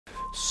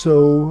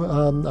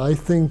So I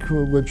think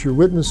what you're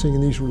witnessing in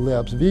these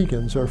relapsed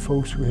vegans are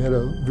folks who had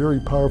a very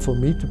powerful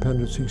meat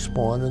dependency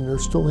spawn, and they're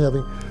still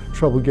having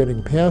trouble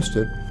getting past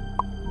it.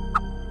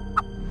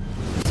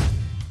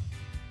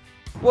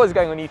 What's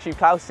going on YouTube?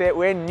 Klaus here.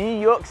 We're in New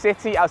York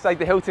City outside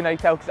the Hilton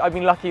Hotel because I've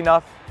been lucky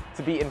enough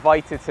to be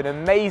invited to an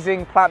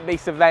amazing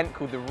plant-based event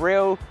called The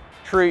Real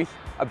Truth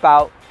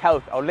About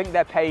Health. I'll link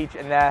their page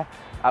and their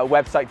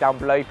website down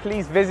below.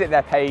 Please visit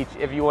their page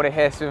if you want to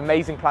hear some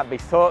amazing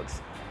plant-based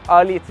talks.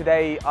 Earlier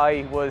today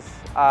I was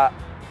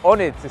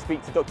honoured to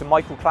speak to Dr.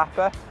 Michael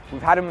Klaper.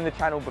 We've had him on the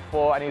channel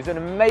before and he was an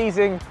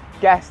amazing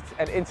guest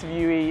and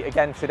interviewee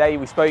again today.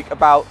 We spoke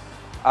about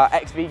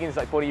ex-vegans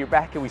like Bonnie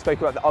Rebecca. We spoke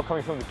about the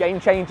upcoming film The Game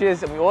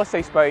Changers, and we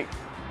also spoke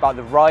about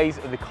the rise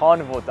of the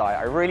carnivore diet.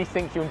 I really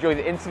think you'll enjoy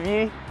the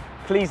interview.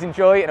 Please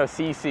enjoy and I'll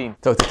see you soon.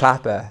 Dr.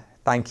 Klaper,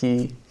 thank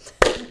you.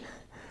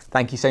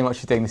 Thank you so much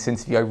for doing this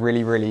interview. I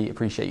really, really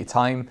appreciate your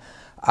time.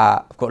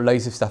 I've got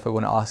loads of stuff I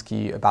want to ask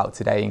you about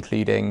today,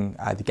 including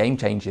The Game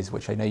Changers,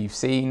 which I know you've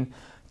seen,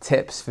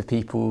 tips for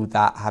people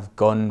that have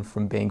gone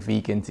from being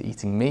vegan to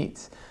eating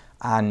meat,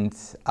 and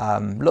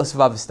lots of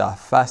other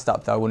stuff. First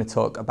up though, I want to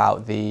talk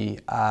about the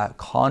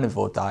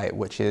carnivore diet,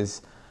 which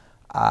is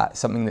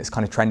something that's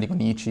kind of trending on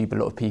YouTube. A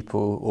lot of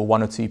people, or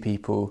one or two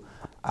people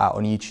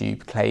on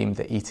YouTube, claim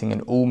that eating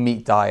an all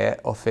meat diet,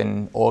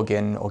 often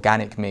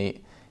organic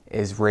meat,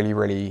 is really,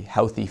 really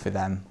healthy for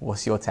them.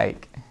 What's your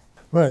take?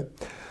 Right.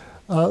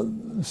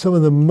 Some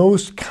of the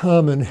most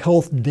common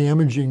health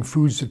damaging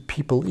foods that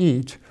people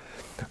eat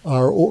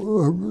are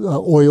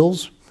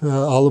oils,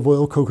 olive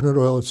oil, coconut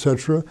oil,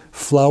 etc.,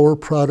 flour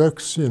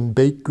products in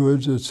baked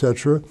goods,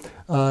 etc.,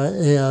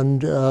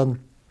 and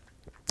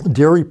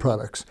dairy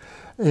products.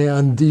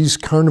 And these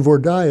carnivore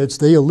diets,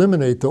 they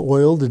eliminate the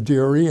oil, the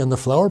dairy, and the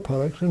flour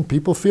products, and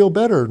people feel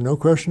better, no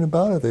question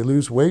about it. They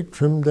lose weight,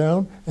 trim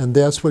down, and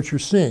that's what you're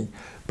seeing.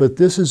 But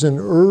this is an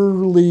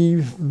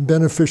early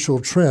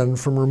beneficial trend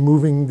from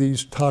removing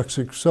these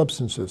toxic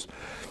substances.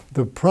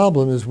 The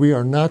problem is we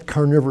are not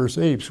carnivorous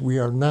apes. We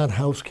are not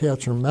house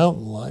cats or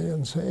mountain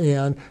lions.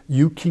 And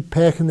you keep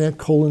packing that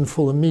colon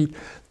full of meat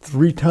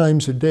 3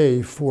 times a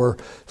day for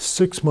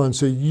 6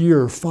 months, a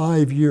year,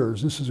 5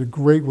 years. This is a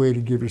great way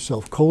to give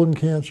yourself colon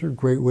cancer,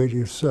 great way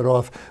to set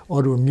off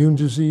autoimmune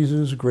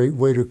diseases, great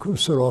way to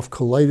set off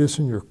colitis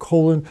in your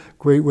colon,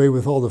 great way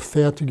with all the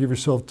fat to give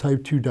yourself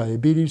type 2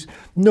 diabetes.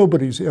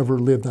 Nobody's ever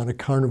lived on a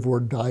carnivore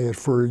diet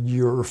for a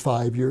year or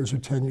 5 years or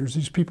 10 years.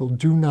 These people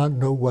do not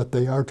know what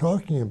they are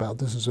talking about.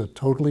 This is a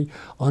totally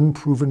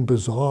unproven,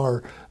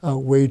 bizarre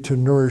way to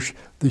nourish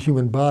the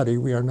human body.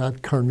 We are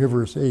not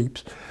carnivorous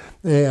apes.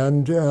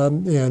 And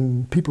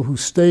people who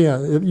stay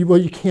on it, well,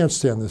 you can't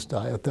stay on this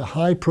diet. The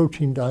high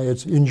protein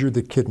diets injure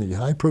the kidney.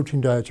 High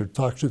protein diets are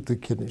toxic to the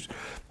kidneys.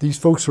 These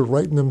folks are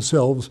writing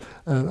themselves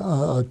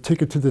a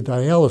ticket to the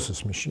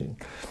dialysis machine.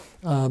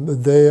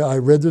 I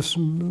read this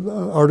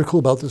article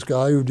about this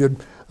guy who did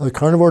a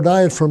carnivore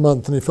diet for a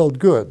month and he felt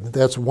good.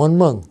 That's 1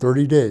 month,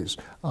 30 days.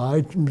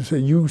 I say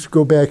you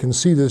go back and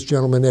see this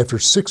gentleman after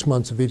 6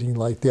 months of eating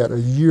like that, a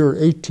year,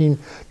 18,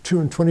 2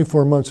 and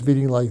 24 months of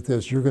eating like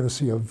this, you're going to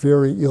see a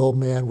very ill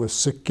man with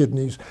sick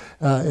kidneys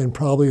and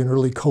probably an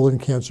early colon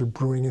cancer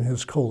brewing in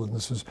his colon.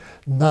 This is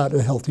not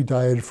a healthy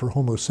diet for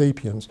Homo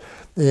sapiens.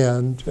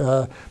 And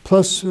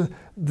plus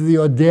the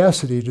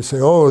audacity to say,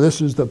 oh, this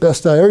is the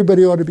best diet,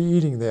 everybody ought to be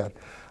eating that.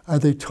 Are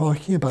they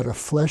talking about a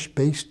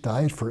flesh-based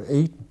diet for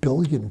 8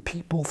 billion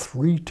people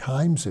 3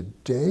 times a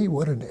day?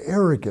 What an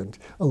arrogant,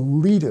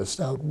 elitist,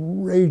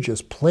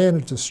 outrageous,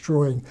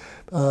 planet-destroying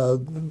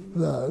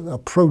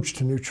approach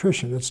to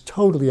nutrition. It's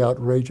totally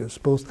outrageous,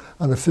 both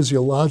on a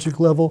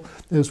physiological level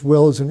as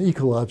well as an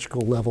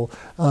ecological level.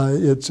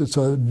 It's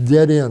a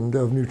dead end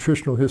of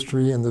nutritional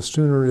history, and the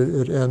sooner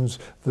it ends,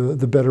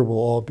 the better we'll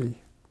all be.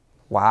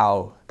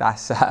 Wow,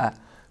 that's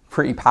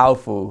pretty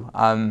powerful.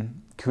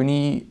 Can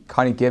you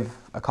kind of give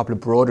a couple of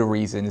broader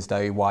reasons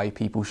though why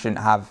people shouldn't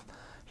have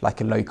like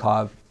a low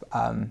carb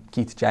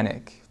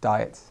ketogenic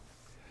diet?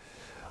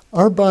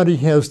 Our body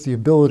has the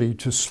ability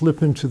to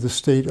slip into the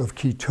state of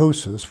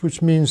ketosis,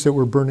 which means that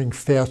we're burning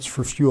fats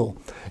for fuel.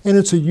 And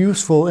it's a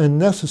useful and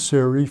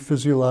necessary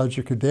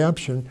physiologic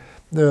adaptation.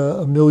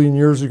 A million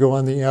years ago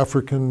on the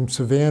African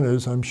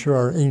savannas, I'm sure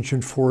our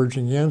ancient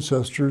foraging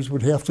ancestors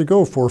would have to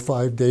go 4 or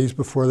 5 days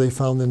before they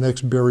found the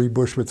next berry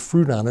bush with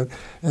fruit on it.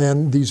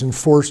 And these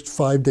enforced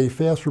 5-day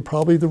fasts were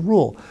probably the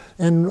rule.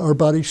 And our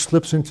body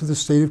slips into the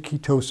state of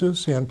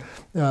ketosis, and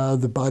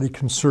the body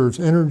conserves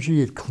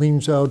energy, it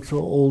cleans out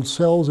old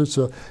cells. It's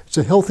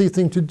a healthy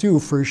thing to do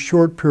for a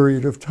short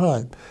period of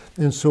time.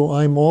 And so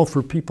I'm all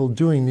for people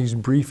doing these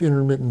brief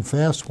intermittent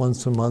fasts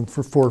once a month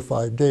for 4 or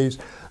 5 days.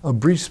 A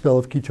brief spell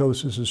of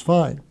ketosis is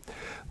fine.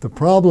 The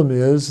problem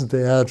is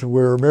that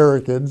we're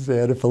Americans,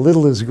 and if a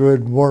little is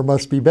good, more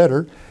must be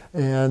better.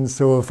 And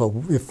so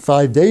if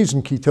 5 days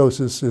in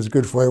ketosis is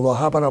good for you, well,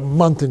 how about a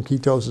month in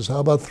ketosis? How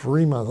about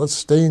 3 months? Let's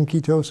stay in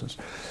ketosis.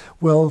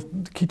 Well,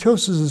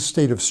 ketosis is a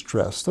state of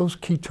stress. Those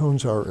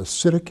ketones are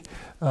acidic.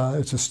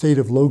 It's a state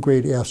of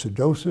low-grade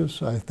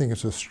acidosis. I think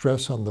it's a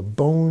stress on the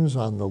bones,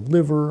 on the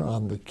liver,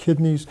 on the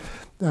kidneys.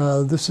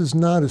 This is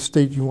not a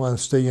state you want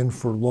to stay in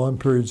for long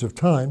periods of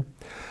time.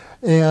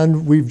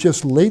 And we've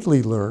just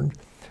lately learned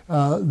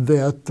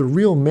that the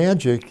real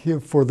magic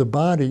for the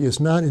body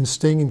is not in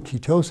staying in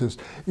ketosis,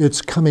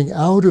 it's coming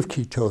out of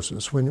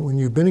ketosis. When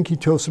you've been in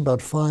ketosis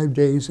about 5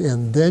 days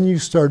and then you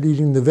start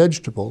eating the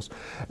vegetables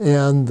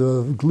and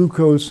the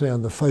glucose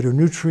and the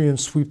phytonutrients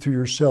sweep through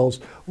your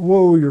cells,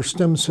 whoa, your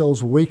stem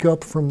cells wake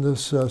up from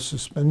this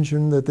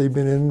suspension that they've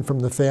been in from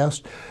the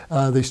fast.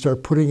 They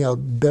start putting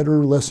out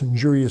better, less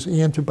injurious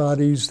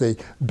antibodies. They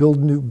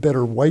build new,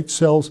 better white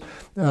cells.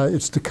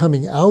 It's the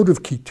coming out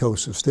of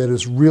ketosis that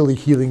is really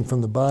healing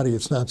from the body.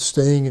 It's not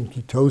staying in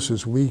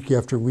ketosis week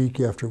after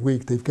week after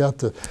week. They've got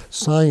the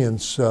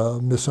science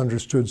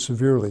misunderstood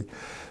severely.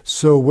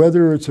 So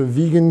whether it's a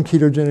vegan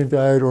ketogenic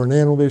diet or an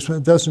animal-based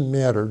diet, it doesn't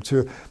matter.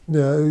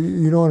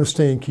 You don't want to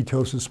stay in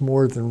ketosis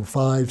more than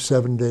 5,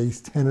 7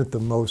 days, 10 at the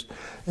most,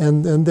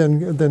 and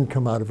then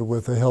come out of it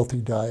with a healthy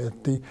diet.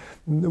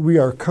 We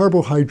are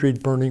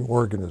carbohydrate-burning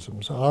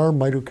organisms. Our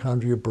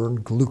mitochondria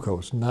burn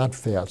glucose, not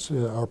fats.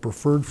 Our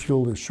preferred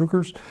fuel is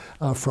sugars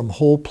from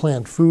whole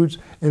plant foods,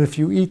 and if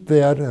you eat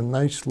that in a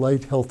nice,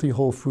 light, healthy,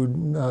 whole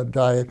food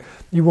diet,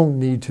 you won't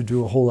need to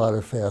do a whole lot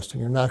of fasting.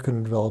 You're not going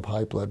to develop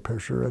high blood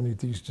pressure or any of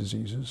these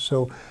diseases.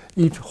 So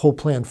eat whole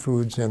plant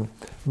foods and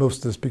most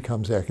of this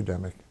becomes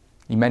academic.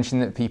 You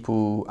mentioned that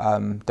people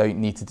don't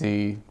need to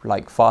do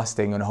like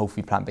fasting on a whole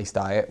food plant-based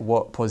diet.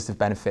 What positive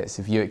benefits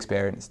have you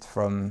experienced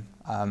from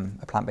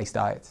a plant-based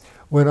diet?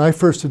 When I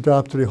first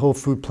adopted a whole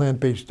food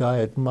plant-based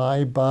diet,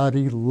 my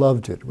body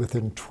loved it.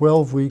 Within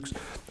 12 weeks,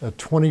 a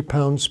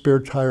 20-pound spare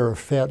tire of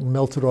fat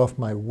melted off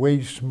my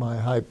waist, my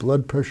high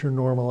blood pressure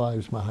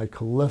normalized, my high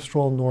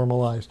cholesterol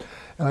normalized,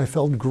 and I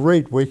felt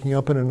great waking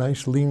up in a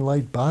nice, lean,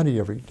 light body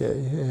every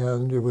day.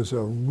 And it was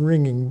a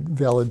ringing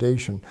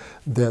validation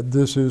that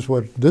this is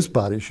what this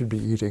body should be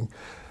eating.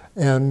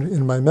 And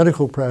in my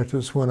medical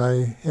practice, when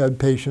I had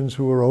patients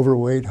who were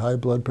overweight, high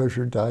blood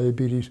pressure,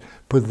 diabetes,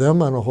 put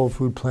them on a whole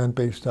food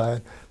plant-based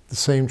diet, the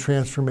same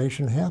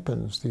transformation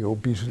happens. The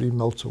obesity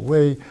melts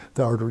away,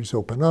 the arteries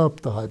open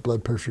up, the high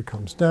blood pressure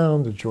comes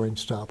down, the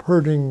joints stop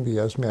hurting, the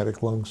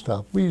asthmatic lungs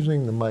stop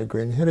wheezing, the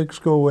migraine headaches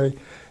go away,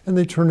 and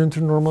they turn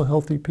into normal,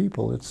 healthy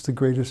people. It's the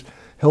greatest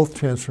health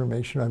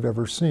transformation I've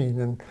ever seen,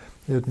 and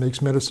it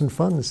makes medicine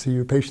fun to see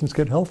your patients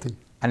get healthy.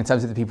 And in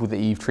terms of the people that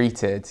you've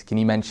treated, can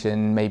you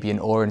mention maybe an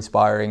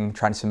awe-inspiring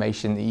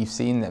transformation that you've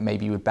seen that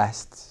maybe would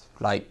best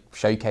like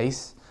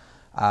showcase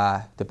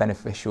the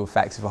beneficial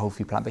effects of a whole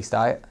food plant-based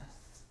diet?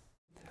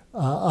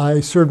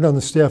 I served on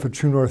the staff at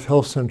True North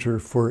Health Center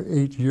for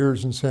 8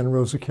 years in Santa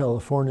Rosa,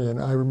 California,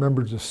 and I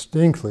remember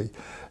distinctly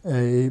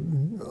a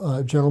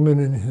gentleman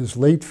in his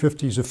late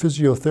 50s, a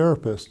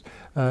physiotherapist,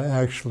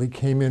 actually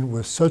came in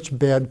with such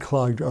bad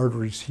clogged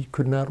arteries he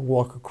could not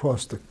walk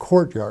across the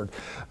courtyard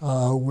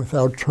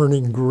without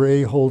turning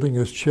gray, holding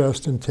his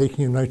chest and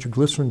taking a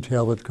nitroglycerin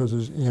tablet because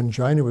his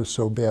angina was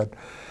so bad.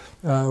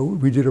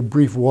 We did a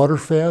brief water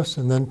fast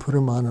and then put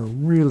him on a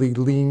really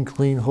lean,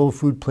 clean, whole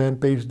food,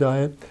 plant-based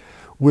diet.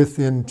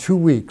 Within 2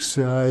 weeks,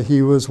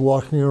 he was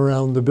walking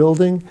around the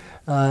building,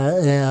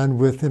 and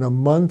within a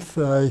month,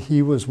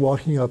 he was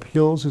walking up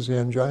hills. His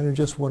angina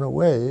just went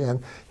away,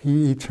 and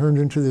he turned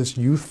into this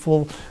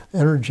youthful,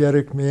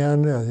 energetic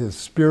man. His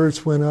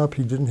spirits went up.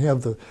 He didn't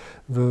have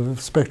the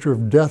specter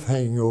of death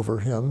hanging over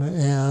him,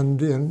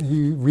 and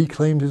he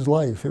reclaimed his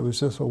life. It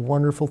was just a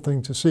wonderful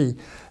thing to see.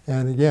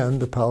 And again,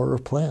 the power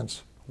of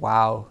plants.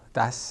 Wow,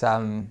 that's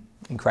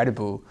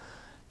incredible.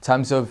 In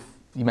terms of,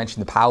 you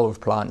mentioned the power of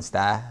plants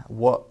there.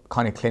 What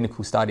kind of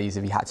clinical studies,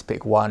 if you had to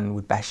pick one,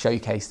 would best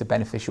showcase the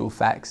beneficial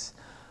effects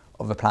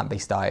of a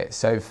plant-based diet?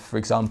 So, for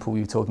example,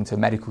 you were talking to a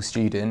medical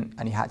student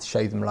and you had to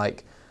show them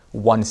like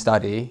one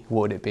study,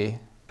 what would it be?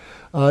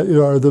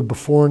 Are the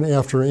before and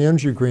after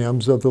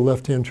angiograms of the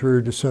left anterior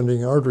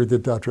descending artery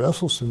that Dr.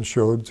 Esselstyn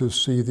showed to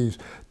see these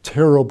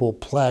terrible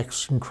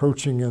plaques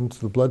encroaching into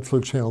the blood flow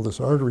channel of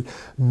this artery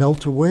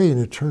melt away and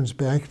it turns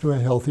back to a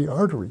healthy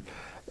artery.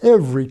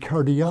 Every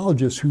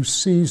cardiologist who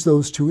sees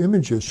those two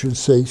images should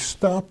say,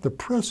 stop the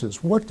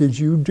presses. What did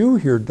you do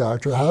here,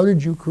 doctor? How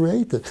did you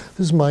create this? This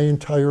is my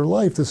entire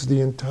life. This is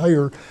the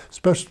entire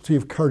specialty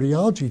of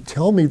cardiology.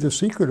 Tell me the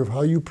secret of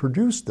how you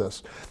produce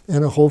this.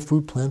 And a whole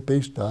food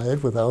plant-based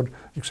diet without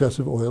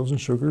excessive oils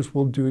and sugars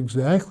will do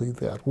exactly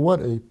that. What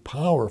a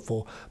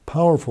powerful,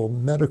 powerful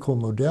medical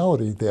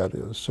modality that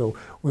is. So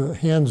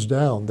hands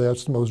down,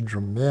 that's the most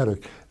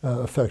dramatic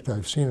effect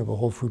I've seen of a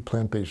whole food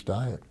plant-based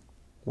diet.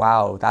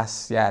 Wow,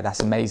 that's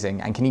amazing.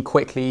 And can you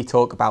quickly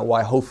talk about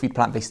why a whole food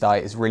plant-based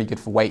diet is really good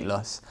for weight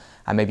loss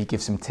and maybe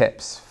give some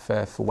tips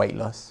for weight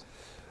loss?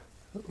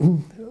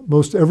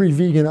 Most every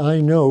vegan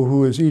I know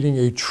who is eating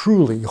a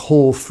truly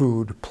whole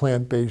food,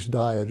 plant-based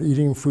diet,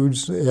 eating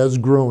foods as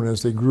grown,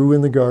 as they grew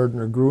in the garden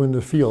or grew in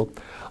the field,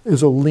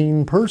 is a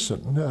lean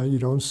person. You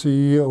don't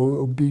see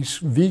obese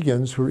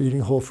vegans who are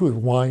eating whole food.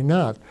 Why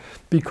not?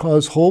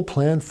 Because whole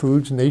plant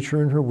foods,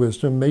 nature in her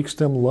wisdom, makes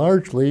them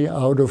largely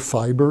out of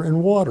fiber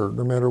and water,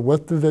 no matter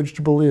what the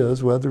vegetable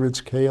is, whether it's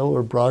kale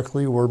or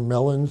broccoli or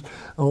melons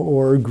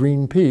or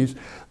green peas.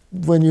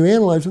 When you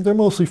analyze it, they're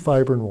mostly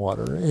fiber and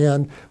water.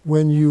 And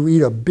when you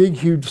eat a big,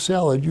 huge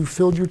salad, you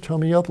filled your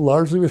tummy up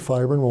largely with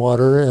fiber and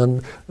water,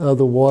 and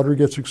the water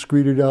gets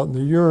excreted out in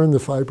the urine, the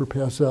fiber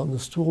passes out in the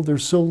stool.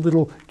 There's so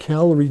little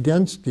calorie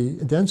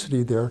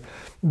density there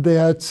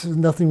that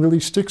nothing really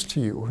sticks to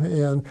you.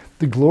 And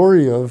the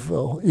glory of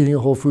eating a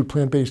whole food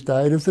plant-based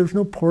diet is there's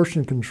no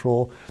portion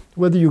control.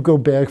 Whether you go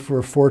back for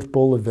a fourth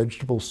bowl of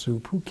vegetable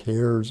soup, who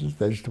cares? It's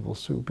vegetable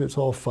soup. It's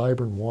all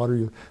fiber and water.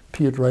 You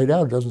pee it right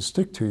out. It doesn't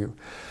stick to you.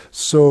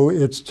 So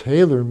it's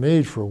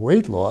tailor-made for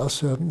weight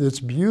loss.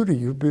 It's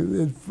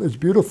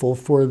beautiful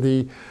for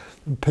the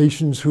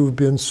patients who've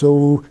been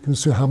so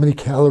concerned, how many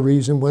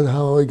calories and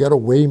how I got to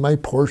weigh my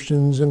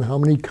portions and how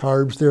many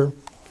carbs there.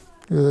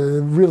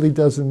 It really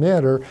doesn't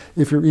matter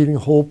if you're eating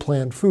whole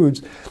plant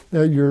foods.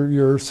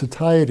 Your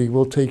satiety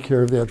will take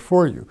care of that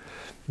for you.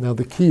 Now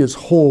the key is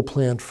whole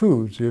plant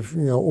foods. If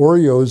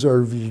Oreos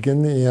are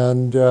vegan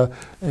and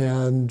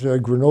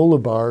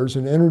granola bars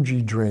and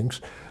energy drinks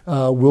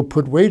will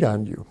put weight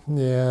on you,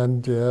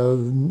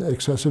 and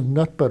excessive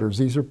nut butters.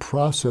 These are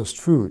processed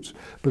foods.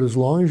 But as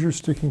long as you're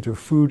sticking to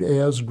food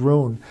as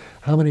grown,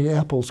 how many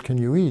apples can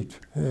you eat?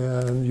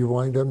 And you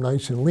wind up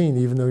nice and lean,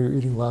 even though you're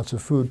eating lots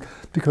of food,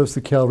 because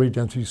the calorie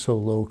density is so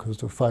low, because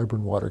the fiber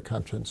and water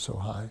content is so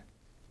high.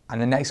 And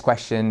the next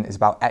question is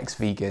about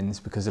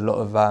ex-vegans, because a lot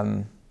of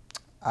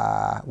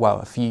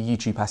a few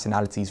YouTube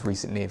personalities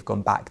recently have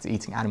gone back to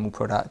eating animal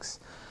products.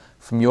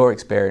 From your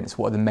experience,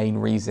 what are the main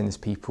reasons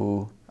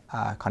people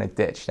kind of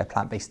ditch their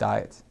plant-based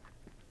diets?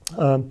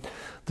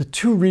 The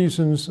two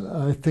reasons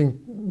I think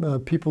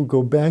people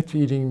go back to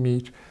eating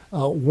meat,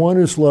 one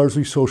is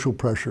largely social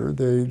pressure.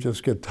 They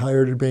just get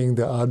tired of being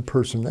the odd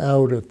person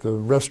out at the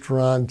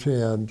restaurant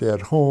and at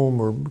home,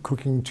 or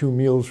cooking 2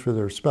 meals for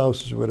their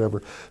spouses or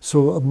whatever.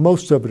 So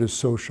most of it is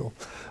social.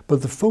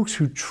 But the folks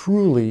who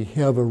truly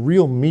have a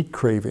real meat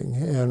craving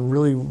and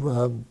really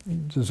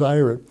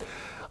desire it,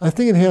 I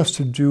think it has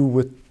to do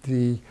with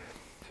the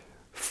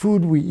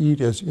food we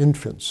eat as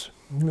infants.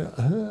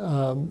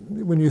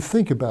 When you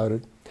think about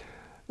it,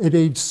 at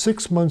age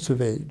 6 months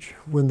of age,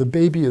 when the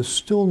baby is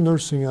still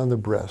nursing on the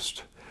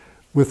breast,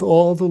 with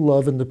all the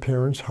love in the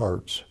parents'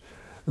 hearts,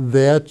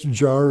 that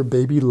jar of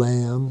baby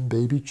lamb,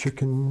 baby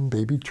chicken,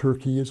 baby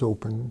turkey is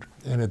opened,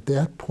 and at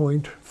that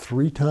point,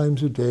 3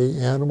 times a day,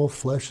 animal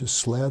flesh is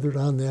slathered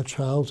on that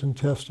child's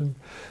intestine.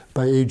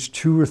 By age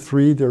 2 or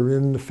 3, they're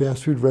in the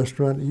fast food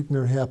restaurant eating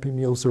their Happy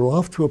Meals. They're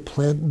off to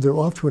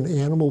an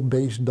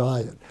animal-based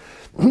diet.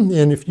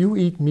 And if you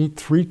eat meat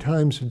 3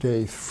 times a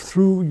day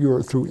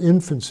through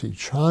infancy,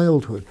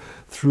 childhood,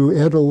 through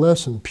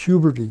adolescence,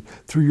 puberty,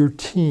 through your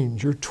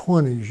teens, your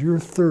 20s, your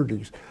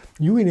 30s,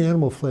 you eat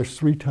animal flesh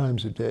 3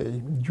 times a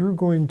day, you're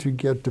going to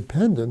get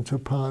dependent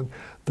upon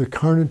the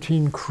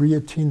carnitine,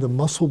 creatine, the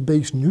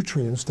muscle-based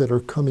nutrients that are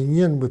coming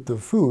in with the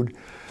food.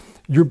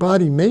 Your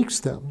body makes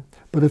them,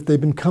 but if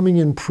they've been coming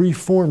in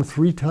pre-formed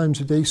 3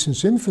 times a day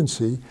since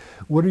infancy,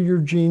 what are your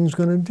genes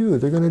going to do?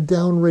 They're going to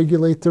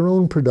down-regulate their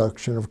own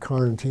production of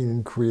carnitine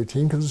and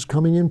creatine because it's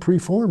coming in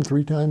pre-formed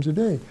 3 times a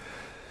day.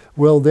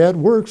 Well, that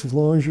works as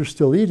long as you're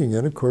still eating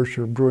it. Of course,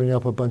 you're brewing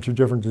up a bunch of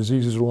different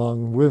diseases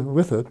along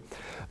with it.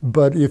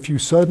 But if you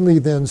suddenly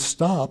then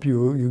stop,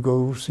 you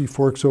go see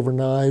Forks Over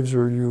Knives,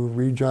 or you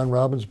read John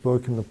Robbins'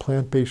 book and the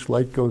plant-based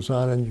light goes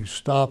on, and you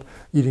stop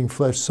eating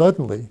flesh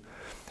suddenly,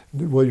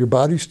 well, your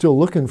body's still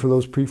looking for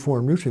those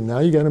preformed nutrients. Now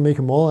you got to make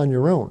them all on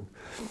your own.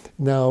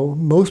 Now,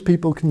 most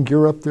people can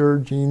gear up their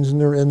genes and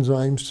their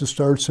enzymes to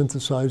start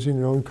synthesizing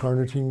their own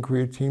carnitine,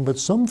 creatine, but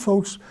some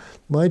folks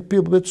might be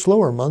a bit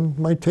slower.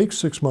 Might take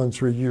 6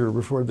 months or a year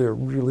before they're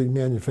really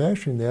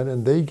manufacturing that,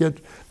 and they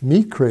get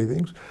meat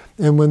cravings.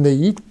 And when they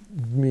eat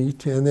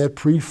meat and that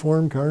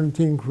preformed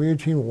carnitine,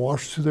 creatine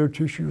washes through their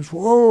tissues,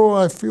 whoa,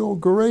 I feel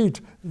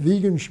great.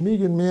 Vegan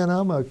schmegan, man,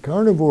 I'm a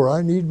carnivore.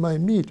 I need my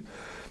meat.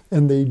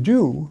 And they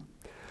do,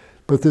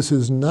 but this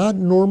is not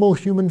normal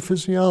human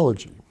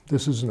physiology.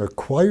 This is an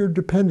acquired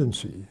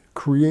dependency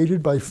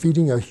created by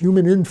feeding a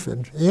human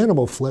infant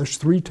animal flesh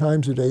 3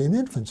 times a day in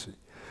infancy.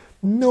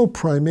 No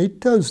primate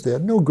does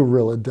that. No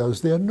gorilla does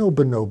that. No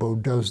bonobo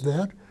does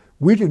that.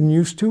 We didn't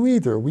used to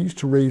either. We used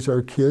to raise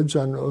our kids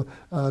on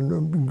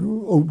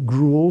oat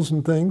gruels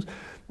and things.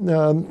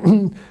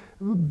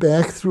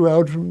 Back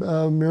throughout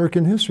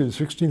American history, the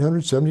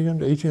 1600s, 1700s,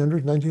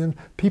 1800s, 1900s,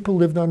 people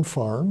lived on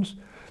farms.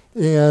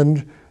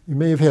 And you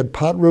may have had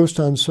pot roast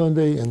on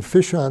Sunday and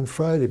fish on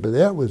Friday, but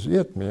that was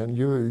it, man.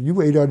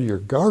 You ate out of your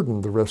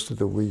garden the rest of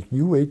the week.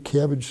 You ate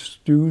cabbage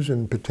stews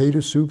and potato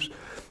soups.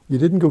 You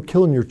didn't go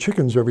killing your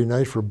chickens every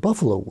night for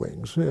buffalo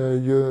wings.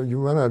 You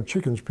run out of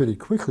chickens pretty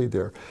quickly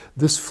there.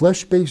 This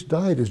flesh-based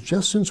diet is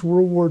just since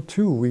World War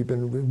II. We've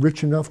been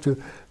rich enough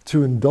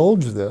to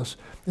indulge this.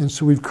 And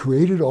so we've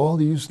created all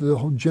these, the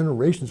whole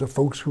generations of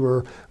folks who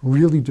are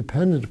really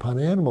dependent upon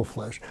animal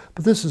flesh.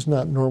 But this is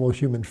not normal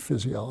human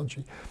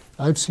physiology.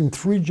 I've seen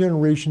 3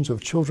 generations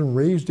of children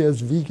raised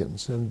as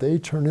vegans, and they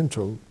turn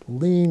into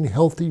lean,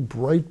 healthy,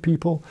 bright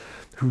people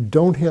who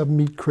don't have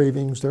meat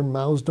cravings. Their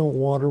mouths don't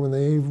water when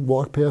they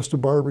walk past a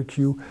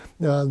barbecue.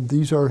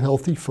 These are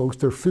healthy folks.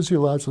 They're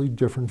physiologically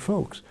different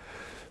folks.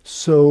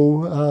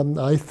 So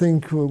I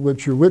think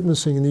what you're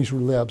witnessing in these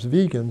relapsed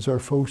vegans are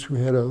folks who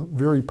had a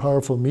very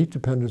powerful meat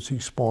dependency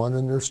spawn,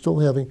 and they're still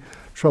having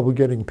trouble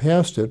getting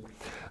past it.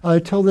 I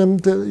tell them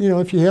that,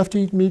 if you have to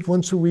eat meat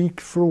once a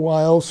week for a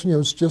while,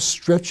 just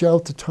stretch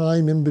out the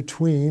time in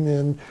between,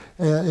 and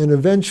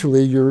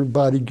eventually your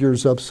body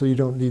gears up so you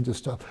don't need this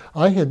stuff.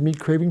 I had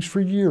meat cravings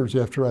for years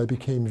after I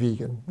became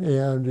vegan,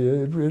 and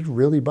it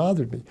really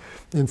bothered me.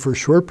 And for a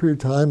short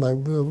period of time, I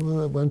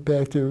went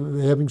back to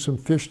having some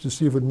fish to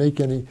see if it would make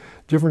any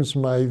difference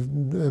in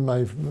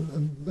my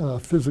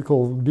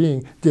physical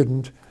being.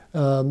 Didn't.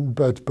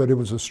 But it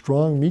was a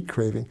strong meat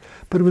craving.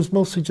 But it was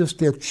mostly just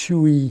that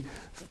chewy,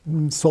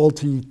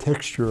 salty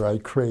texture I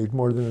craved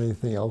more than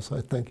anything else, I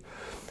think.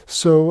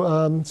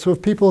 So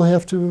if people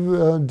have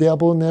to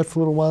dabble in that for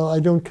a little while, I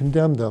don't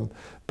condemn them.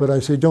 But I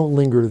say don't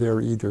linger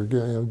there either.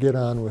 Get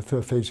on with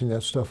phasing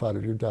that stuff out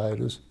of your diet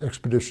as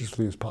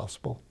expeditiously as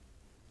possible.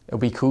 It'll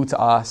be cool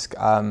to ask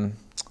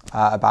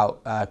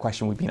about a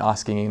question we've been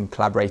asking and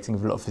collaborating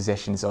with a lot of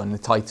physicians on. The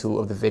title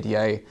of the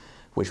video,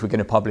 which we're going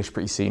to publish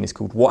pretty soon, is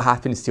called "What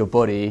Happens to Your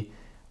Body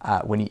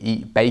When You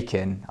Eat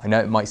Bacon?" I know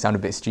it might sound a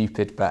bit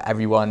stupid, but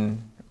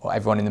everyone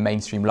in the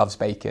mainstream loves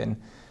bacon.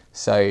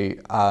 So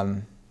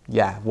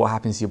yeah, what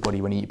happens to your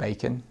body when you eat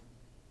bacon?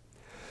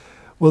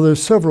 Well,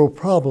 there's several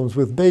problems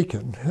with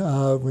bacon.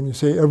 When you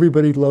say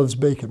everybody loves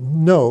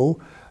bacon, no.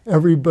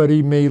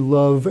 Everybody may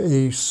love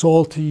a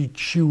salty,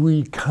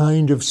 chewy,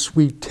 kind of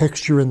sweet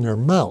texture in their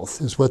mouth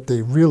is what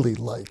they really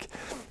like.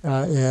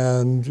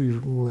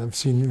 And I've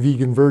seen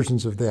vegan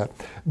versions of that.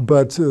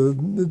 But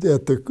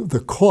at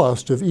the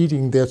cost of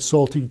eating that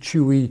salty,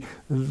 chewy,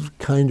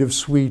 kind of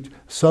sweet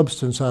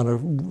substance on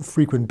a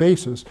frequent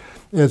basis,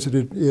 as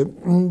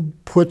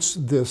it puts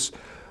this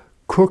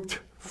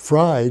cooked,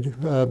 fried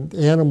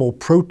animal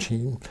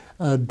protein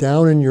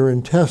down in your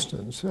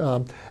intestines.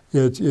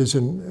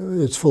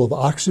 It's full of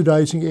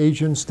oxidizing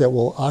agents that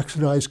will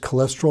oxidize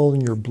cholesterol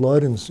in your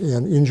blood and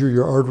injure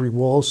your artery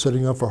walls,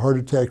 setting up for heart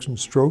attacks and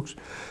strokes.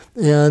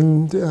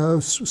 And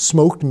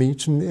smoked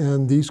meats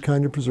and these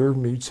kind of preserved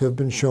meats have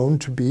been shown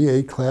to be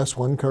a class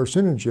 1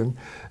 carcinogen.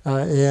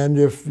 And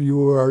if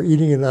you are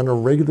eating it on a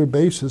regular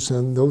basis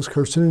and those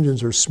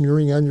carcinogens are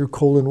smearing on your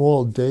colon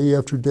wall day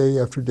after day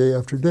after day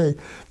after day,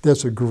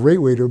 that's a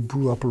great way to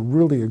brew up a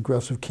really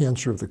aggressive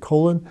cancer of the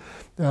colon.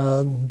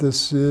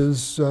 This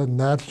is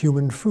not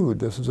human food.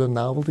 This is a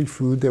novelty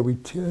food that we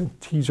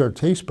tease our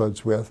taste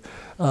buds with.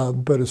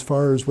 But as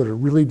far as what it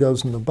really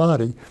does in the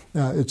body,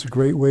 it's a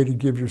great way to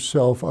give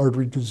yourself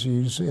artery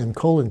disease and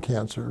colon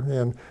cancer,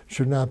 and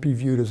should not be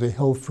viewed as a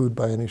health food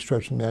by any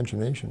stretch of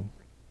imagination.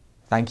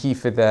 Thank you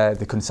for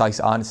the concise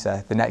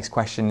answer. The next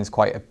question is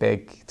quite a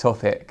big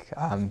topic,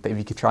 but if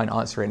you could try and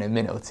answer it in a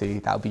minute or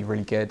two, that would be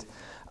really good.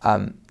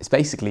 It's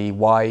basically,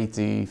 why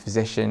do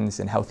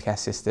physicians and healthcare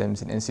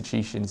systems and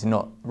institutions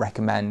not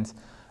recommend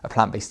a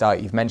plant-based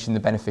diet? You've mentioned the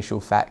beneficial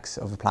effects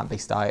of a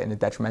plant-based diet and the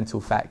detrimental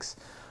effects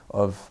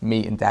of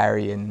meat and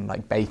dairy and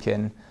like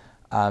bacon.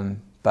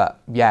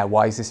 But yeah,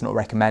 why is this not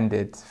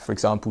recommended? For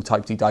example,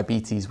 type 2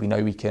 diabetes, we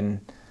know we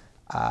can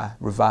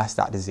reverse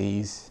that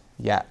disease,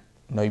 yet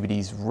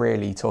nobody's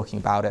really talking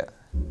about it.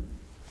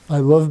 I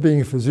love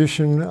being a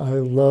physician. I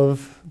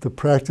love the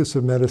practice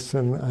of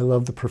medicine. I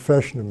love the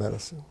profession of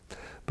medicine.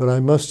 But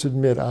I must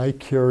admit, I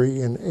carry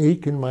an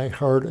ache in my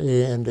heart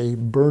and a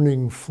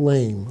burning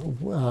flame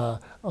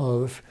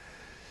of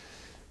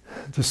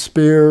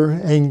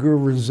despair, anger,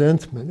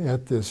 resentment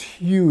at this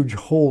huge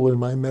hole in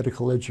my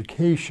medical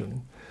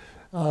education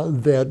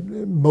that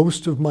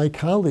most of my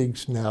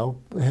colleagues now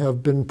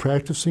have been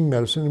practicing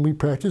medicine, and we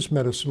practice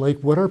medicine like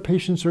what our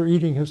patients are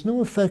eating has no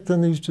effect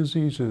on these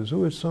diseases.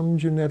 Oh, it's some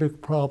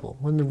genetic problem.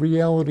 When the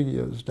reality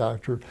is,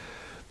 doctor,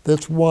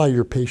 that's why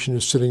your patient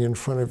is sitting in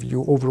front of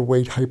you,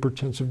 overweight,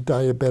 hypertensive,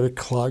 diabetic,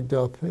 clogged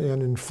up,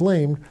 and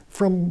inflamed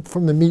from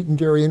the meat and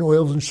dairy and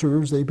oils and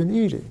sugars they've been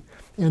eating.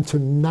 And to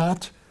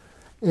not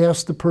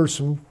ask the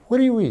person, what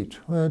do you eat?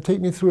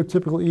 Take me through a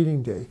typical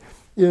eating day,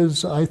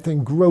 is, I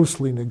think,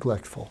 grossly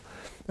neglectful,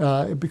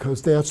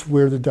 because that's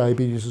where the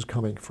diabetes is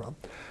coming from.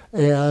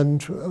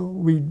 And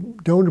we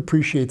don't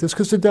appreciate this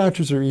because the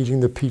doctors are eating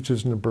the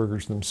pizzas and the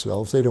burgers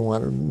themselves. They don't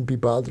want to be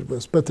bothered with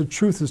us. But the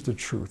truth is the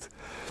truth.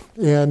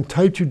 And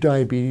type 2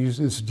 diabetes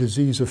is a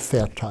disease of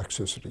fat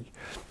toxicity.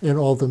 And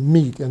all the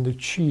meat and the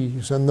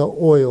cheese and the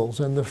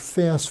oils and the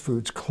fast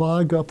foods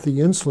clog up the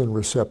insulin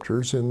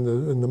receptors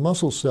in the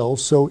muscle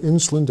cells, so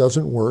insulin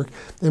doesn't work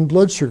and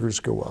blood sugars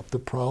go up. The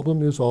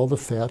problem is all the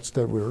fats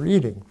that we're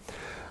eating.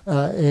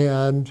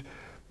 And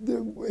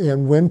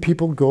when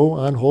people go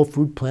on whole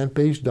food,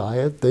 plant-based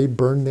diet, they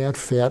burn that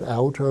fat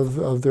out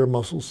of their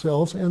muscle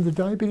cells, and the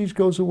diabetes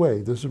goes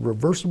away. This is a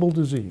reversible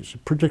disease,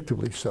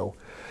 predictably so.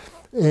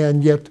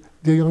 And yet,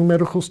 the young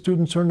medical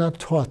students are not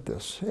taught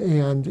this,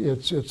 and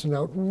it's an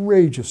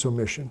outrageous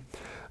omission.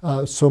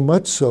 So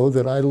much so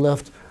that I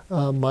left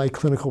my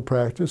clinical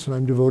practice, and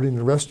I'm devoting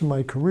the rest of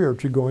my career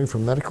to going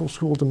from medical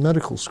school to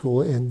medical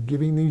school and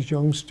giving these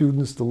young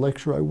students the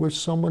lecture I wish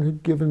someone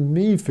had given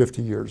me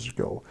 50 years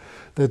ago.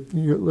 That,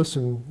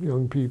 listen,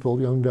 young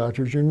people, young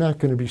doctors, you're not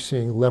going to be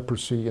seeing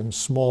leprosy and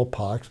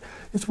smallpox.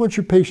 It's what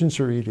your patients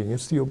are eating.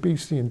 It's the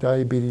obesity and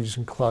diabetes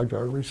and clogged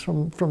arteries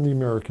from the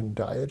American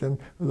diet and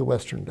the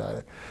Western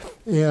diet.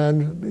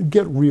 And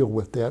get real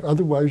with that.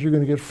 Otherwise, you're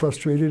going to get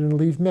frustrated and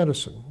leave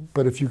medicine.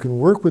 But if you can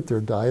work with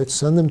their diet,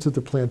 send them to the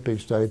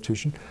plant-based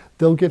dietitian,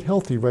 they'll get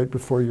healthy right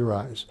before your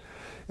eyes.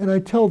 And I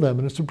tell them,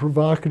 and it's a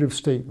provocative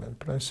statement,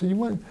 but I say,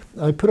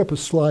 I put up a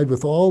slide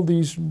with all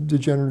these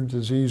degenerative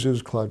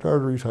diseases, clogged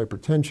arteries,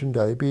 hypertension,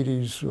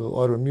 diabetes,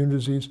 autoimmune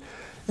disease,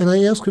 and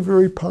I ask a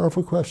very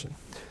powerful question.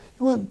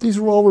 These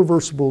are all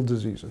reversible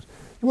diseases.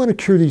 You want to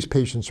cure these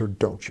patients or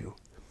don't you?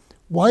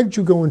 Why did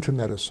you go into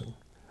medicine?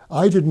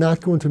 I did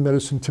not go into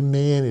medicine to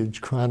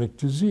manage chronic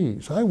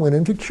disease. I went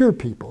in to cure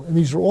people, and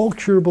these are all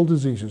curable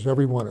diseases,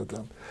 every one of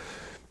them.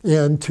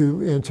 And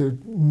to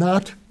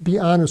not be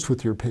honest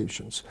with your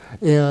patients,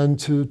 and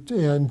to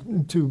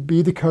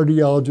be the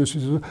cardiologist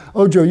who says,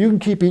 oh, Joe, you can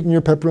keep eating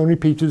your pepperoni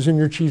pizzas and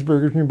your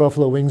cheeseburgers and your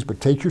buffalo wings,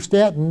 but take your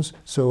statins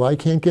so I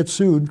can't get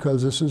sued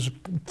because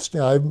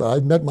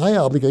I've met my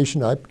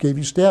obligation. I gave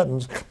you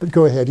statins, but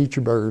go ahead, eat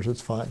your burgers,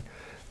 it's fine.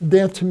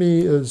 That to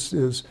me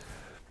is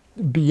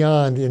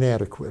beyond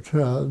inadequate.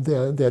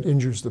 That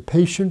injures the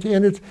patient,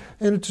 and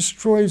it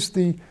destroys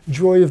the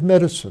joy of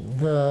medicine,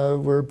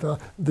 where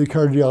the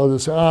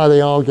cardiologists say,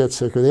 they all get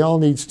sicker, they all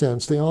need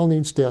stents, they all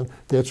need stents.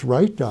 That's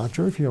right,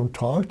 doctor. If you don't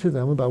talk to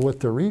them about what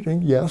they're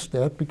eating, yes,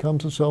 that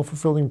becomes a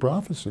self-fulfilling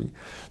prophecy.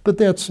 But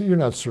you're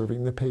not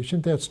serving the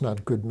patient. That's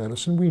not good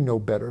medicine. We know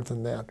better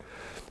than that.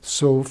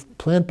 So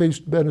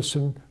plant-based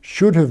medicine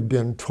should have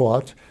been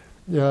taught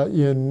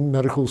in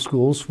medical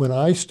schools when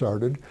I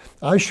started.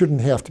 I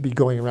shouldn't have to be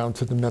going around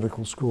to the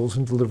medical schools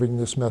and delivering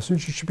this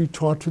message. It should be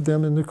taught to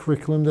them in the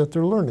curriculum that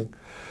they're learning.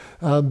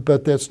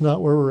 But that's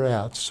not where we're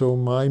at. So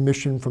my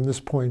mission from this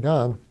point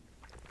on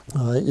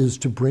is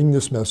to bring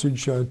this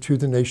message to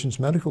the nation's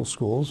medical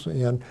schools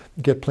and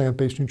get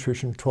plant-based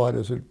nutrition taught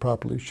as it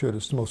properly should.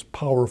 It's the most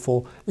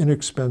powerful,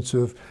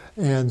 inexpensive,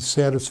 and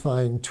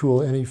satisfying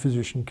tool any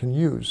physician can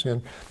use.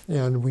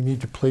 And we need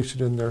to place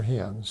it in their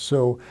hands.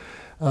 So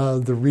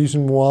the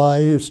reason why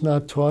it's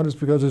not taught is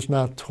because it's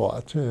not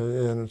taught,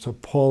 and it's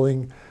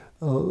appalling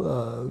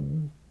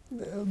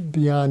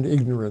beyond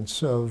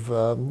ignorance of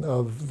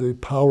the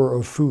power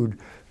of food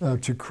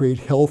to create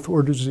health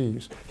or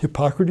disease.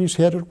 Hippocrates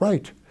had it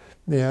right,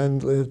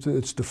 and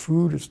it's the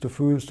food,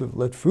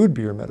 let food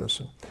be your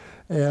medicine.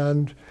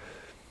 And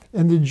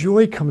the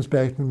joy comes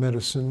back to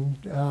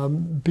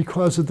medicine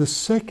because of the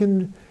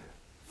second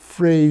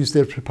phrase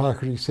that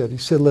Hippocrates said. He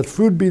said, let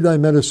food be thy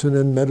medicine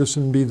and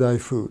medicine be thy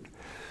food.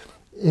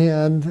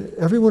 And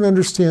everyone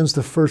understands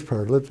the first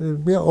part. Let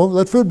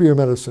food be your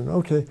medicine.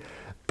 Okay.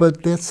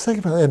 But that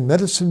second part, and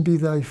medicine be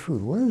thy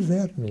food. What does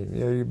that mean?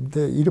 You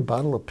eat a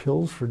bottle of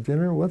pills for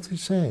dinner? What's he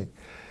saying?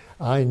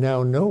 I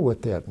now know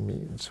what that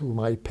means.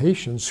 My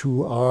patients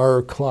who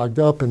are clogged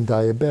up and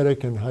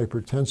diabetic and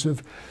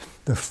hypertensive,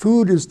 the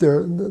food is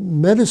their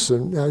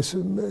medicine.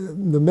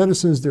 The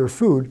medicine is their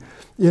food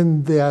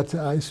in that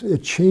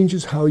it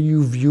changes how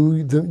you view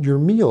your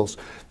meals.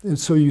 And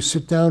so you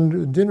sit down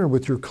to dinner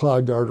with your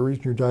clogged arteries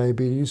and your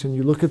diabetes, and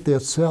you look at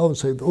that salad and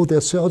say, oh,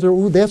 that salad there,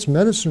 oh, that's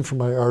medicine for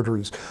my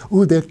arteries.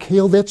 Oh, that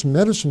kale, that's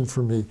medicine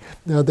for me.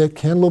 Now that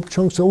cantaloupe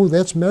chunks, oh,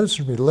 that's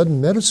medicine for me. Let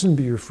medicine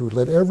be your food.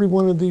 Let every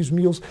one of these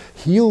meals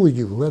heal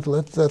you.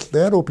 Let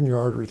that open your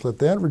arteries. Let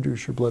that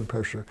reduce your blood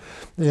pressure.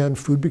 And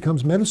food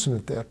becomes medicine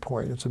at that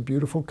point. It's a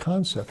beautiful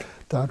concept.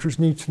 Doctors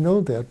need to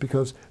know that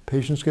because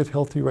patients get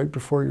healthy right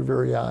before your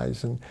very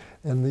eyes. And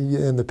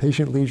the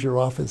patient leaves your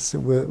office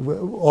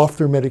off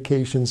their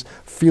medications,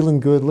 feeling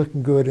good,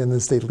 looking good, and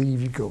as they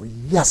leave, you go,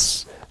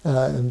 yes!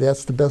 And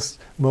that's the best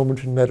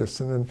moment in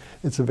medicine, and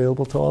it's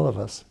available to all of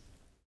us.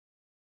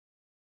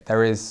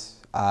 There is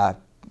a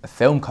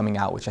film coming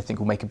out which I think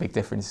will make a big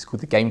difference. It's called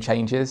The Game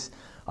Changers.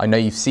 I know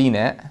you've seen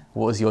it.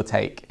 What was your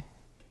take?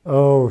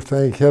 Oh,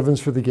 thank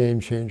heavens for The Game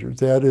Changers.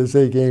 That is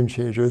a game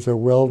changer. It's a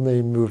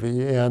well-named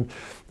movie, and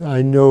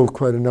I know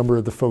quite a number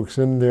of the folks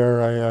in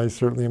there. I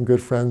certainly am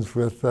good friends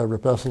with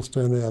Rip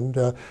Esselstyn,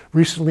 and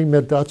recently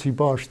met Dotsie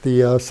Bosch,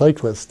 the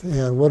cyclist,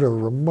 and what a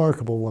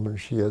remarkable woman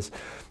she is.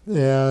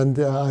 And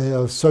I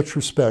have such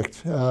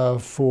respect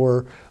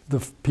for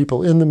the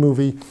people in the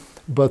movie,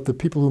 but the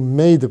people who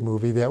made the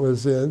movie, that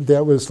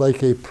was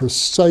like a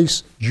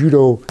precise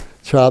judo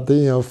chop,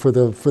 for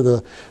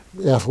the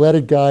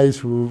athletic guys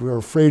who are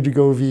afraid to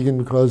go vegan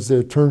because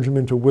it turns them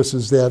into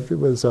wusses. That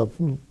was a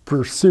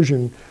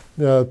precision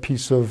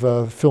piece of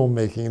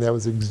filmmaking. That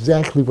was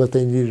exactly what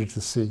they needed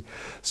to see.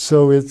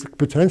 So it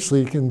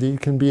potentially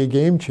can be a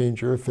game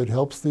changer if it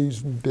helps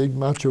these big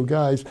macho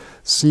guys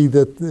see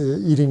that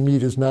eating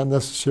meat is not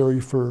necessary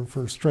for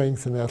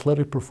strength and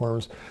athletic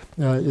performance.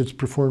 It's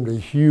performed a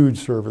huge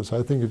service.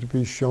 I think it should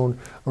be shown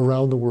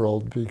around the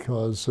world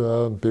because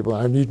people,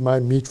 I need my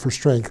meat for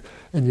strength,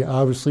 and you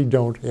obviously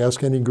don't.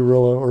 Ask any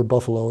gorilla or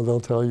buffalo, they'll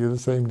tell you the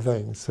same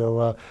thing.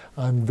 So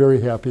I'm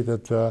very happy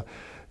that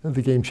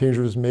the game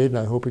changer was made, and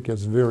I hope it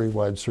gets very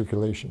wide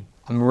circulation.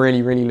 I'm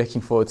really, really looking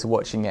forward to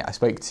watching it. I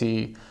spoke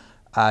to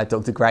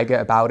Dr.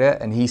 Greger about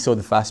it, and he saw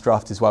the first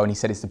draft as well, and he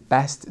said it's the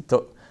best,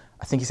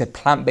 I think he said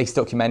plant-based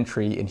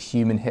documentary in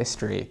human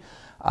history.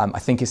 I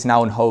think it's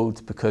now on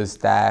hold because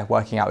they're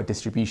working out a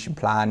distribution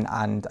plan,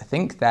 and I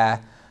think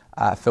they're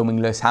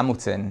filming Lewis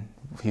Hamilton,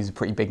 who's a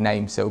pretty big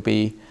name, so it'll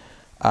be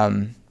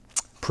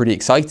pretty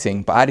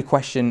exciting. But I had a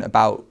question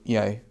about,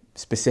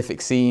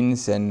 specific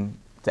scenes, and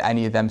do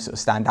any of them sort of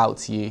stand out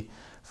to you?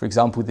 For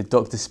example, the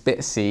Dr.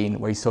 Spitz scene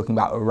where he's talking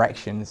about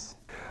erections.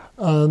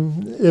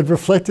 It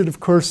reflected, of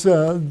course,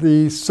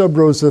 the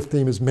sub-rosa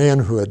theme is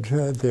manhood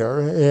there.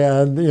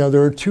 And,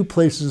 there are two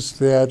places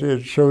that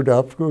it showed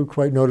up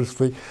quite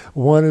noticeably.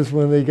 One is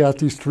when they got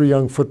these three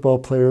young football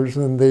players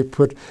and they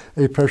put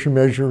a pressure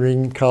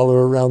measuring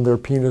collar around their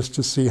penis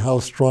to see how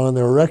strong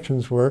their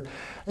erections were.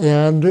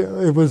 And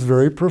it was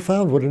very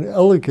profound. What an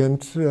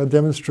elegant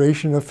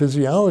demonstration of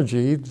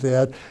physiology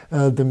that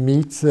the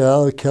meat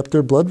kept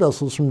their blood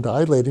vessels from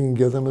dilating and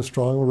give them a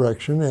strong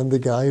erection. And the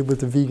guy with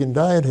the vegan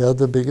diet had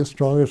the biggest,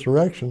 strongest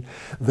erection.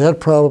 That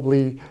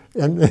probably,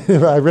 and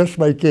I rest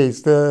my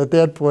case, at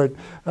that point,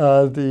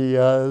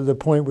 the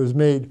point was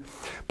made.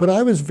 But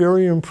I was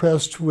very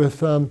impressed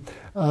with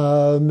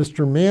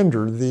Mr.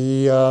 Mander,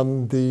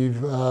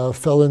 the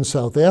fellow in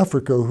South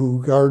Africa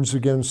who guards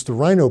against the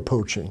rhino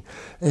poaching.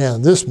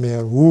 And this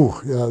man,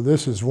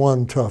 this is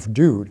one tough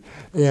dude.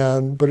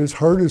 But his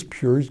heart is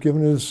pure. He's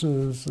given his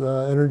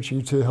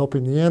energy to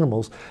helping the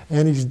animals.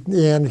 And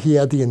he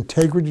had the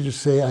integrity to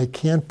say, I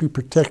can't be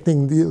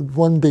protecting the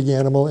one big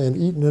animal and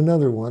eating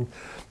another one.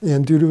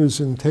 And due to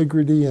his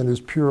integrity and his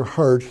pure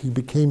heart, he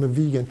became a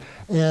vegan.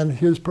 And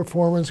his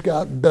performance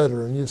got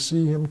better. And you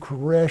see him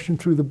crashing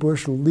through the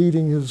bush,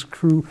 leading his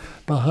crew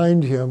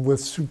behind him with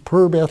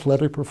superb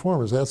athletic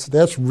performance.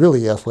 That's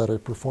really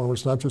athletic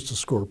performance, not just to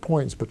score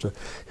points, but to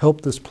help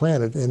this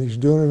planet. And he's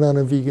doing it on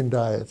a vegan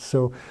diet.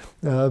 So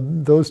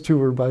those two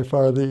were by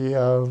far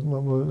the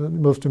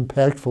most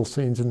impactful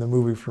scenes in the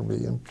movie for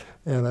me.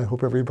 And I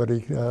hope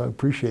everybody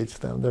appreciates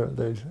them.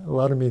 There's a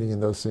lot of meaning in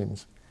those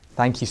scenes.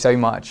 Thank you so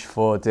much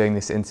for doing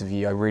this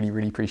interview. I really,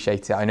 really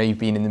appreciate it. I know you've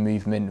been in the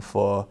movement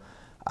for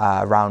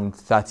around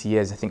 30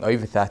 years, I think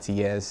over 30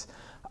 years.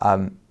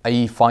 Are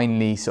you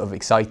finally sort of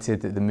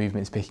excited that the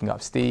movement is picking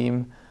up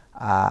steam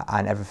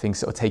and everything's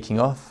sort of taking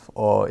off,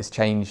 or is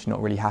change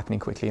not really happening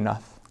quickly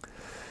enough?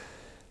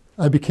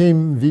 I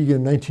became vegan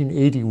in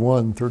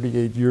 1981,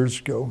 38 years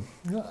ago,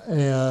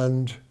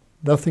 and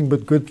nothing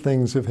but good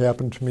things have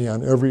happened to me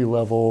on every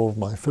level of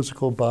my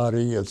physical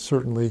body. It's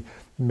certainly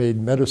made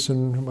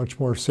medicine much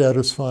more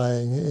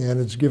satisfying, and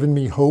it's given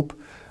me hope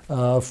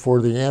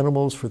for the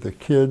animals, for the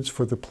kids,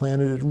 for the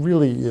planet. It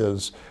really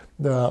is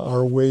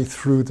our way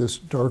through this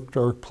dark,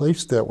 dark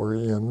place that we're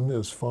in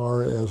as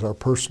far as our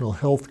personal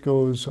health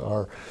goes,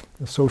 our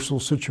social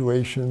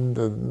situation,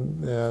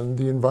 and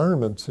the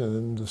environment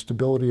and the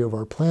stability of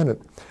our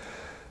planet.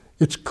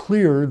 It's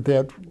clear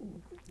that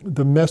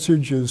the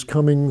message is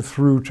coming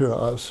through to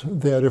us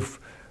that if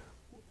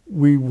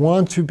we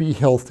want to be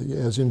healthy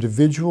as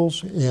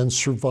individuals and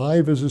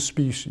survive as a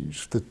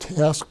species, the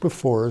task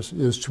before us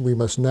is we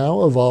must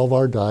now evolve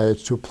our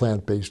diets to a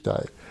plant-based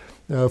diet.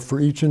 For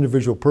each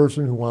individual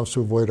person who wants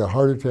to avoid a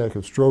heart attack,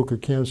 a stroke, or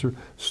cancer,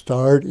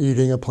 start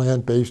eating a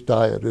plant-based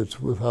diet. It's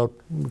without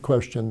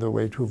question the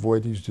way to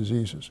avoid these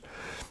diseases.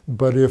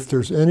 But if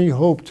there's any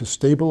hope to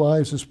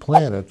stabilize this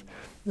planet,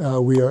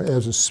 we are,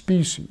 as a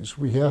species,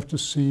 we have to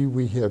see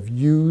we have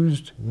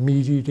used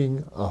meat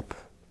eating up.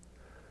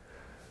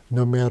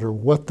 No matter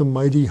what the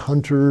mighty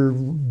hunter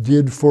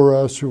did for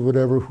us or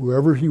whatever,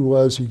 whoever he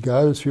was, he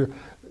got us here,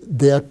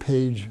 that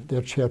page,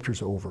 that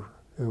chapter's over.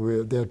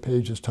 That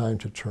page is time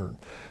to turn.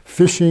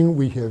 Fishing,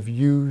 we have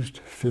used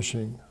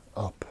fishing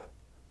up.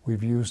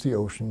 We've used the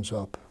oceans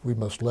up. We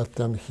must let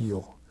them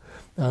heal.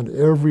 On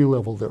every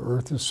level, the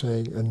earth is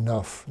saying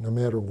enough. No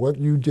matter what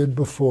you did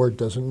before, it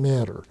doesn't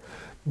matter.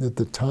 At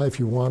the time, if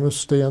you want to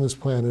stay on this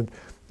planet,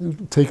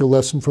 take a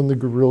lesson from the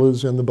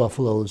gorillas and the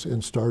buffaloes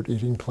and start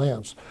eating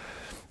plants.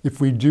 If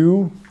we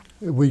do,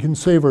 we can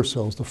save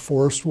ourselves. The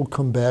forest will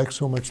come back,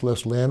 so much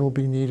less land will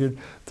be needed.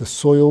 The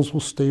soils will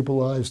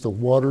stabilize, the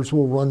waters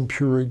will run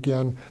pure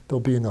again, there'll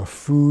be enough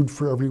food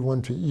for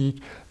everyone to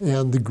eat,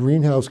 and the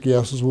greenhouse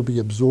gases will be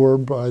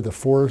absorbed by the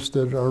forests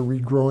that are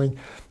regrowing.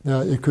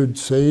 It could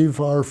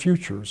save our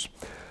futures.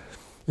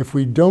 If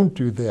we don't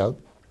do that,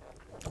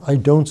 I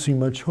don't see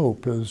much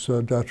hope, as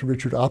Dr.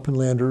 Richard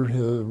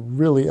Oppenlander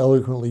really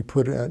eloquently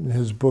put it in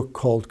his book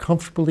called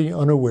Comfortably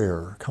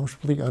Unaware,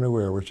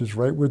 which is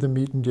right where the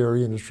meat and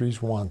dairy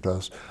industries want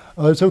us.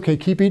 It's okay,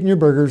 keep eating your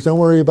burgers, don't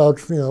worry about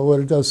what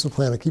it does to the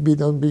planet, keep eating,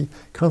 don't be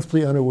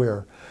comfortably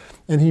unaware.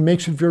 And he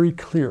makes it very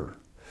clear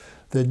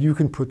that you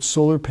can put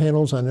solar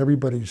panels on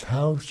everybody's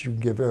house, you can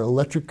give an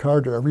electric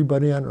car to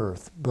everybody on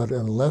Earth, but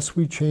unless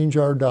we change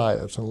our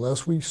diets,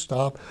 unless we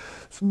stop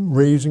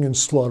raising and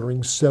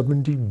slaughtering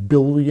 70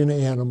 billion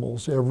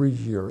animals every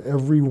year,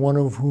 every one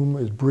of whom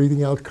is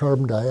breathing out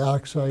carbon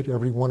dioxide,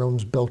 every one of them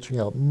is belching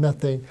out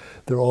methane,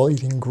 they're all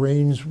eating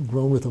grains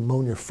grown with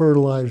ammonia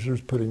fertilizers,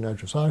 putting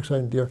nitrous oxide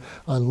in the air,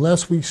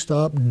 unless we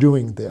stop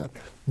doing that,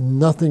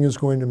 nothing is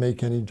going to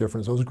make any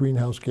difference. Those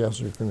greenhouse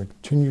gases are going to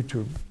continue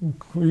to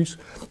increase,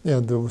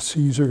 and the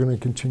seas are going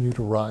to continue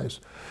to rise.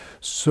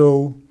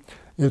 So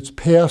it's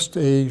past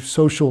a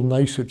social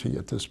nicety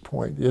at this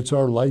point. It's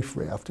our life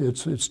raft.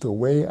 It's the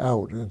way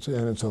out, and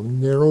it's a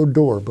narrow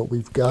door, but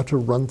we've got to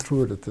run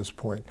through it at this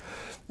point.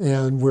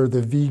 And where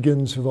the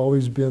vegans have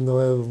always been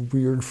the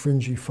weird,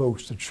 fringy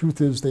folks, the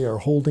truth is they are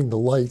holding the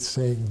light,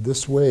 saying,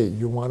 this way,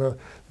 you want to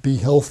be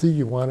healthy,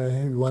 you want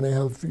to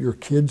have your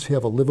kids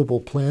have a livable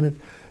planet,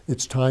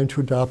 it's time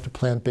to adopt a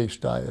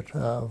plant-based diet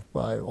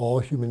by all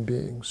human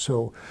beings.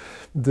 So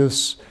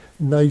this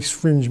nice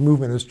fringe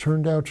movement has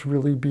turned out to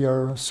really be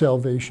our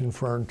salvation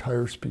for our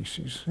entire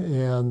species.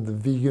 And the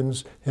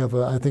vegans have,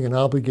 I think, an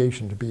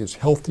obligation to be as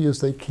healthy as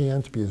they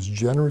can, to be as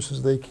generous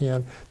as they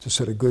can, to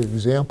set a good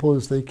example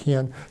as they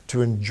can,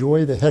 to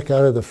enjoy the heck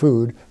out of the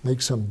food,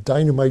 make some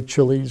dynamite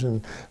chilies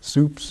and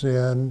soups,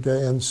 and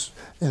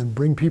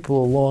bring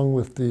people along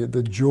with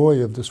the joy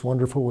of this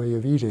wonderful way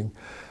of eating.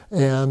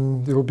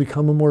 And it'll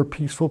become a more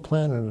peaceful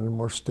planet and a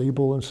more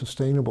stable and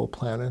sustainable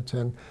planet,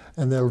 and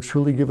that'll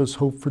truly give us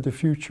hope for the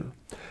future.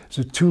 Is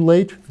it too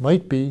late?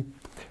 Might be,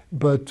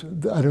 but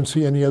I don't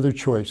see any other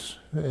choice.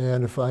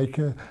 And if I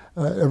can,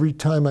 every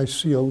time I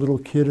see a little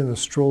kid in a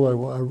stroller,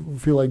 I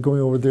feel like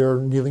going over there,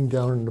 kneeling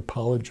down and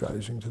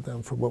apologizing to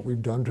them for what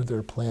we've done to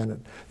their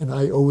planet. And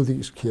I owe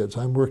these kids.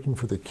 I'm working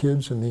for the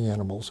kids and the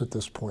animals at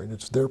this point.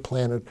 It's their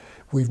planet.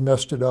 We've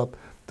messed it up.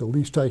 The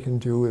least I can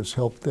do is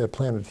help that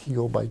planet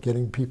heal by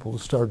getting people to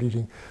start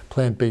eating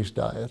plant-based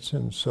diets.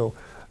 And so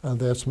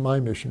that's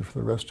my mission for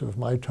the rest of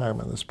my time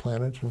on this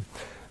planet. And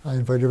I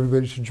invite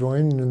everybody to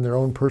join in their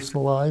own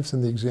personal lives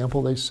and the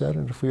example they set.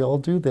 And if we all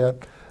do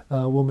that,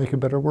 we'll make a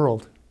better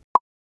world.